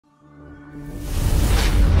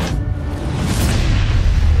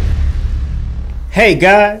Hey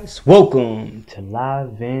guys, welcome to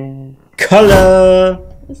Live in Color.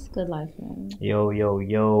 It's good life, man.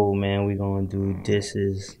 Yo, man. We gonna do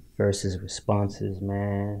disses versus responses,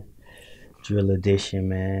 man. Drill edition,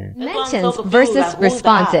 man. Mentions versus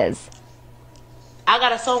responses. I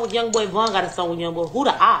got a song with Young Boy, Vaughn got a song with Young Boy. Who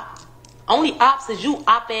the op? Only ops is you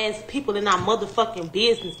op-ass people in our motherfucking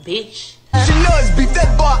business, bitch. She knows beat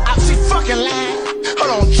that bar out, she fucking lying.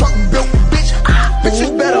 Hold on, truck built, bitch. Bitch,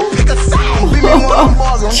 you better pick a side. Leave me one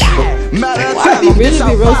bars on shit. Matter of time, You really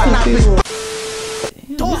be roasting people.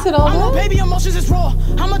 You said all that? Baby emotions is raw.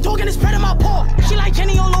 I'm a dog and it's spread in my paw. She like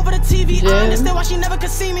Jenny all over the TV. I understand why she never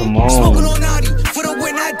could see me. Come on. Smoking on naughty for the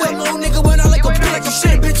win. I dumb little nigga when I like a bitch like a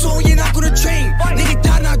shit. Bitch, so you're not gonna train. Nigga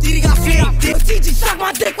died now, Diddy got fame. TG suck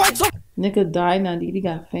my dick, why talk? Nigga died, now Diddy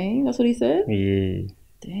got fame. That's what he said? Yeah.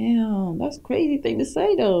 Damn, that's a crazy thing to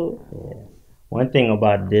say though. Yeah. One thing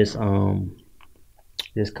about this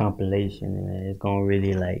this compilation, man, it's gonna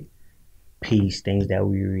really like piece things that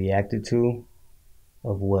we reacted to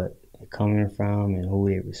of what they're coming from and who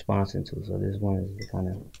they're responding to. So this one is kind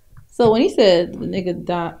of. So when he said the nigga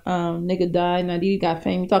died, now Diddy got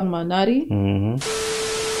fame, you talking about Naughty?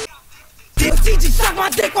 TG suck my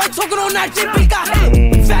dick, why talking on that shit? Big got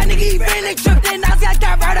hit. Fat nigga, he ran and tripped and now I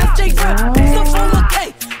got right up J. Some phone look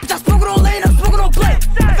gay. Bitch, I spoke it on lane, I'm smoking on play.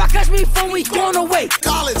 If I catch me phone, we going away.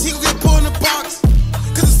 College, he gon' get put in the box.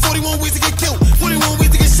 Cause it's 41 ways to get killed, 41 ways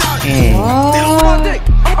to get shot. They don't want dick.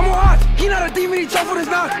 I'm on hot. He not a demon, he tough with his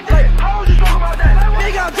mouth. Like, how would you talk about that?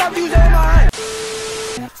 Nigga, I'll drop you in my hand.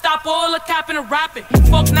 Stop all the capping and rapping.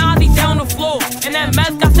 Fuck Nazi down the floor. And that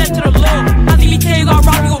mess got sent to the law. Nazi me tell you got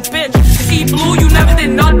robbed you a bitch. See blue, you never did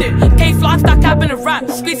nothing. K-Flock, stop capping and rap.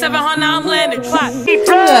 Speed 700, I'm landing. Clap.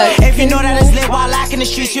 If you know that it's lit while lacking the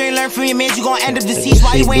streets, you ain't learn from your mans, you gon' end up deceased.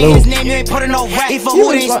 While you ain't his name, you ain't putting no rap. He for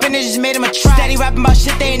who they ain't spinning, just made him a trap. Steady rapping about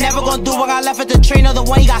shit they ain't never gon' do. I got left at the train, the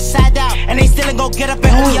one he got sat down. And they still ain't gon' get up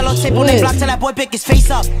and hold yellow tape on their block till that boy pick his face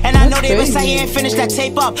up. And I know they wish I ain't finished that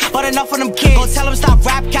tape up. But enough of them kids. Go tell them stop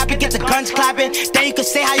rap capping, get the guns clapping. Then you can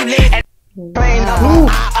say how you live. We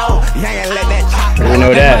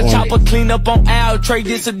know that one. Chopper clean up on Al, trade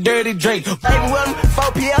this a dirty Drake. Baby with him,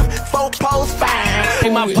 4 p.m., 4 post,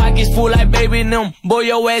 fine. My pockets full like baby and them. Boy,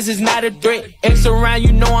 your ass is not a threat. X around,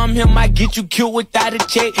 you know I'm him. I get you killed without a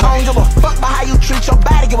check. I don't give a fuck about how you treat your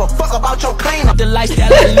body. Give a fuck about your cleanup. The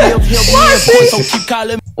lifestyle I live here, so keep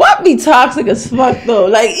calling me. What be toxic as fuck though?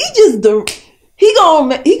 Like he just he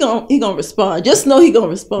gonna respond. Just know he gonna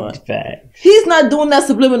respond. Facts. He's not doing that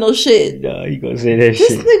subliminal shit. No, he gonna say that This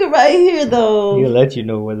shit. nigga right here though. He'll let you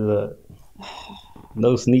know whether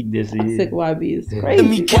no sneak this is. Sick YB is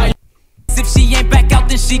crazy. If she ain't back out,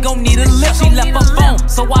 then she gon' need a lift. She left her phone,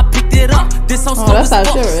 so I picked it up. This on that's how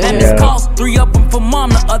sure, and yeah. it's calls 3 of them for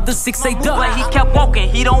mom, the other 6 say duck. But he kept walking,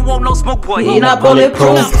 he don't want no smoke, boy. He not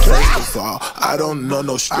bulletproof. I don't know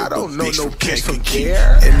no shit. I don't know no catch from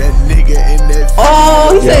care. And that nigga in that.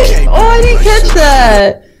 Oh, he said, oh, I didn't catch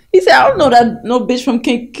that. He said, I don't know that no bitch from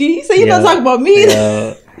Kinky. He said, you not talking about me.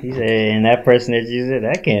 Yeah. He said, and that person that you said,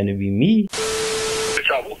 that can't be me.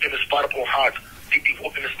 Bitch, I walked in the spot up on hot.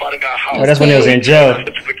 Walked in the spot and got hot. Oh, that's when he was in jail.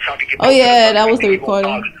 Oh yeah, that was the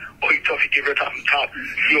recording. Oh, he tough, he get rid top from top.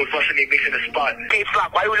 He was rushing, they mixing the spot. Hey,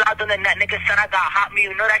 Flock, why you locked on the net? Nigga said I got hot me,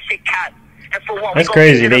 you know that shit cat. And for what? That's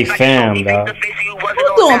crazy, they fam, dog.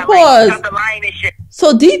 Who's doing pause?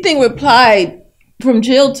 So D-Thing replied from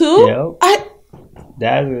jail too? Yep.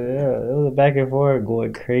 It was a back and forth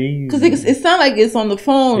going crazy. Because it sounded like it's on the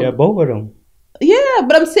phone. Yeah, both of them. Yeah,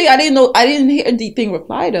 but I'm saying I didn't hear D-Thing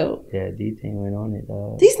reply though. Yeah, D-Thing went on it,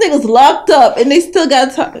 dog. These niggas locked up and they still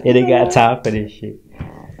got time. Yeah, they got time for this shit.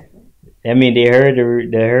 I mean, they heard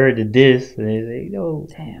the diss and they say, yo,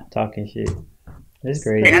 damn, talking shit. That's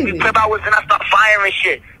crazy. And every clip I was in, I start firing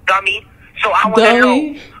shit, dummy. So I want to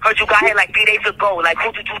know, heard you got here like 3 days ago. Like,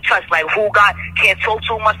 who did you touch? Like, who got, can't talk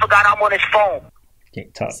too much, forgot I'm on his phone.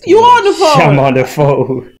 Can't talk too you much. on the phone? I'm on the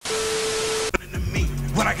phone.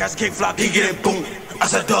 When I catch K-Flock, he get it boom. I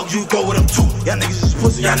said, dog, you go with him too. Y'all niggas is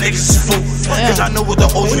pussy, y'all niggas is fool. Cause I know what the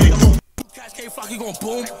OG do. Catch K-Flock, he gon'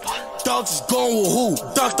 boom. Dogs is going with who?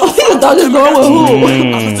 Dogs is going with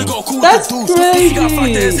who? That's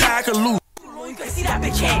crazy. See that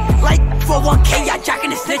bitch ain't like for 1K, y'all jacking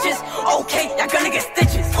the snitches. Okay, y'all gonna get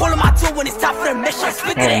stitches. Pulling my tool when it's time for the mission.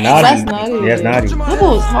 Split to the That's naughty. That's naughty. That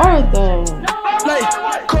was hard though.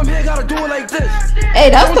 Like, come here, gotta do it like this. Hey,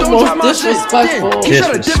 that's the most disrespectful.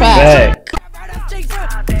 Disrespect.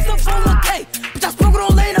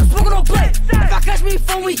 If I catch me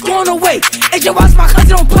phone, we going away. And you watch my cousin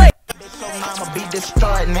don't play. Mama be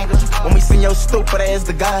destroyed, nigga. When we seen your stupid ass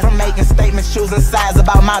the guy, I'm making statements, choosing sides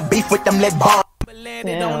about my beef with them lit bars.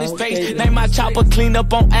 Damn, on his face. crazy. Name my chopper clean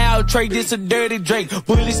up on Al Trey. This a dirty Drake.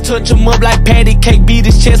 Bullets touch him up like patty cake. Beat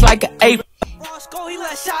his chest like an ape. He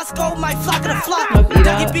let shots go, might flock to the flock.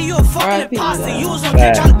 Ddot. He be you a fucking R.I.P. imposter. You was on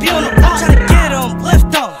Right. trying to be on the block, trying to get him,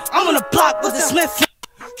 lift him. I'm on the block with the Smith.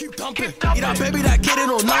 Keep dumping. Eat that baby that get it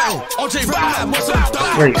on now. OJ rap muscle.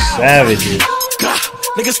 Straight savages.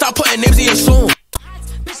 Nigga, stop putting names in your song.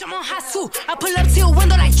 Bitch, I'm on hot too. I pull up to your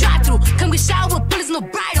window like drive through. Come get showered with bullets, no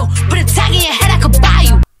bridle. Put a tag in your head, I could buy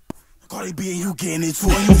you. Cardi B and you getting it too.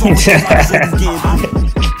 And you fuck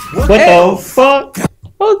with What the fuck?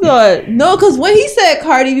 Hold on. No, because when he said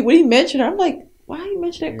Cardi, when he mentioned her, I'm like, why are you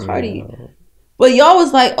mentioning Cardi? But y'all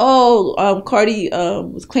was like, oh, Cardi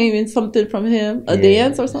was claiming something from him, a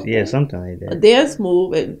dance or something. Yeah, something like that. A dance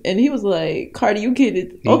move, and he was like, Cardi, you get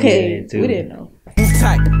it. Okay, we didn't know. Move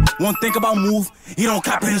tight. One thing about move, he don't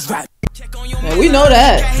copy his rap. Yeah, we know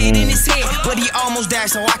that. Hate in his head, but he almost died,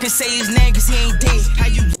 so I can say his name cause he ain't dead. How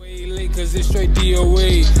you Cause it's straight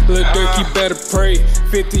DOA. Lil Durk, better pray.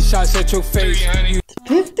 50 shots at your face.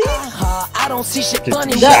 50? I don't see shit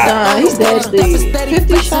funny. Nah, he's deadly.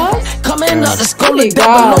 50 shots? Coming up, let's go Oh my like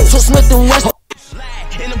God. that. Smith and West.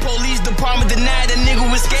 In the police department denied that nigga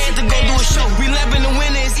was scared to go do a show. We live in the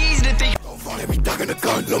winter, it's easy to think. Every dog in the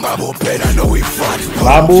gun, no my boy bed, I know we fought.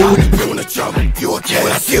 Babu. Doing the job, you okay?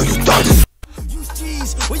 When I feel you dodges.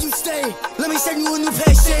 Where you stay? Let me send you a new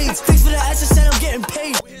pair of shades. Thanks for the extra said I'm getting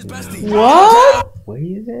paid. What? What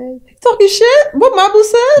you said? Talking shit? What Mabu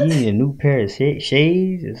said? You need a new pair of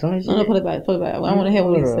shades or some shit? No, put it back, put it back. I want to hear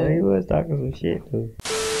what he He said. was talking some shit too.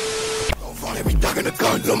 Every dog in the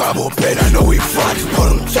gun, no my boy bed, I know we fought.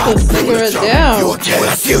 Put on the job, Put a cigarette down. you okay? When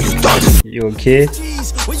I feel you dodges. You a kid?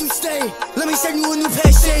 Where you stay? Let me send you a new pair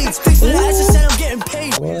of shades. Thanks for the extra said I'm getting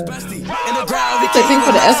paid. In the ground, I think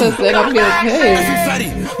for the SSN, I'm getting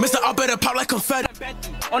paid. Mr. I better pop like confetti.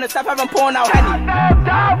 On the top, I'm pouring out Henny.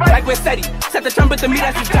 Like we're steady. Set the trumpet to me,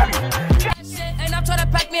 that's his job. And I'm trying to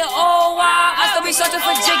pack me an old while. I still be searching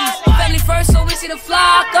for jiggies. Family first, so we see the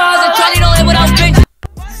fly cars. And Charlie don't live without Benji.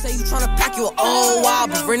 Say you tryna pack you an old while,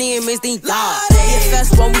 but Rennie and Miss Dean died.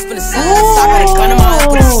 AFS when we spin the side. I got a gun in my head,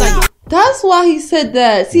 but it's like. That's why he said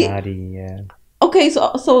that. See, Yeah. okay,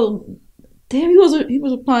 so damn, he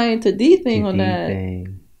was replying to D thing on that.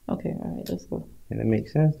 Thing. Okay, all right, let's go. Yeah, that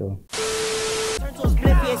makes sense though.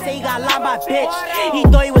 Say he got lied by bitch. He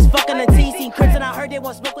thought he was fucking a TC Crips, and I heard they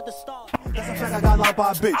want smoke with the star. That's a fact, I got locked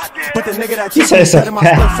by a bitch. But the nigga that He said it's a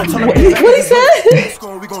fact. What he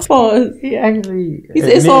said? Pause. He actually. He said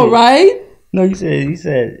it's all right. No, he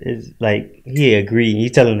said it's like he agreed.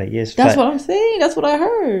 He's telling like yes. That's what I'm saying. That's what I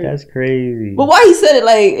heard. That's crazy. But why he said it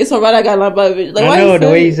like it's all right? I got lined by a bitch. Like, I why know he the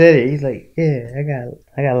said way he it? said it. He's like, yeah,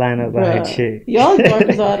 I got lined up by a Bruh, chick. y'all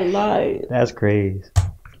darkers are to lie. That's crazy.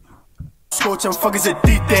 Scorch him, fuck is a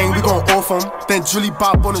D thing, we gon' off him. Then Drilly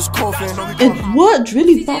bop on his coffin. And what?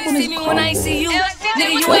 Drilly pop on his See me when I ain't see you.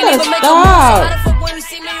 Nigga, you What ain't the even make a move. stop? How the fuck when you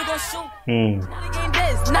see me, you gon' shoot? Hmm. Not the game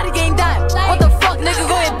this, not the game that. What the fuck, nigga,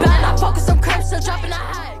 go ahead back. I focus some curves, still dropping a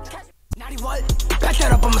high. Natty what? Back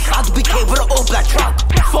that up, I'm a slide to BK with an old black truck.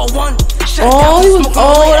 4-1. Oh, he was.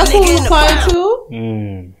 Oh, that's what he was replying to.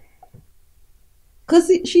 Hmm. Cause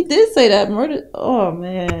she did say that murder. Oh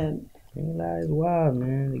man. It's wild,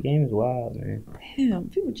 man. The game is wild, man. Damn,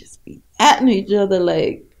 people just be at each other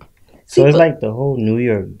like. So it's like the whole New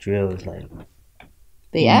York drill is like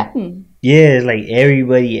they atting. Yeah, it's like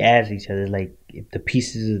everybody asks each other. Like if the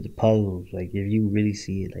pieces of the puzzles, like if you really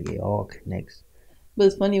see it, like it all connects. But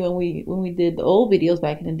it's funny when we did the old videos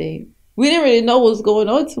back in the day, we didn't really know what was going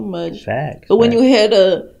on too much. Facts. But when you hear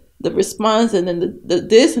the response and then the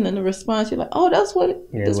this and then the response, you're like, oh, that's what it.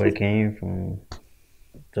 Yeah, where it came from.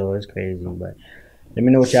 So it's crazy, but let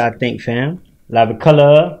me know what y'all think, fam. Lava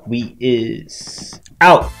Color, we is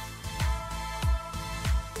out.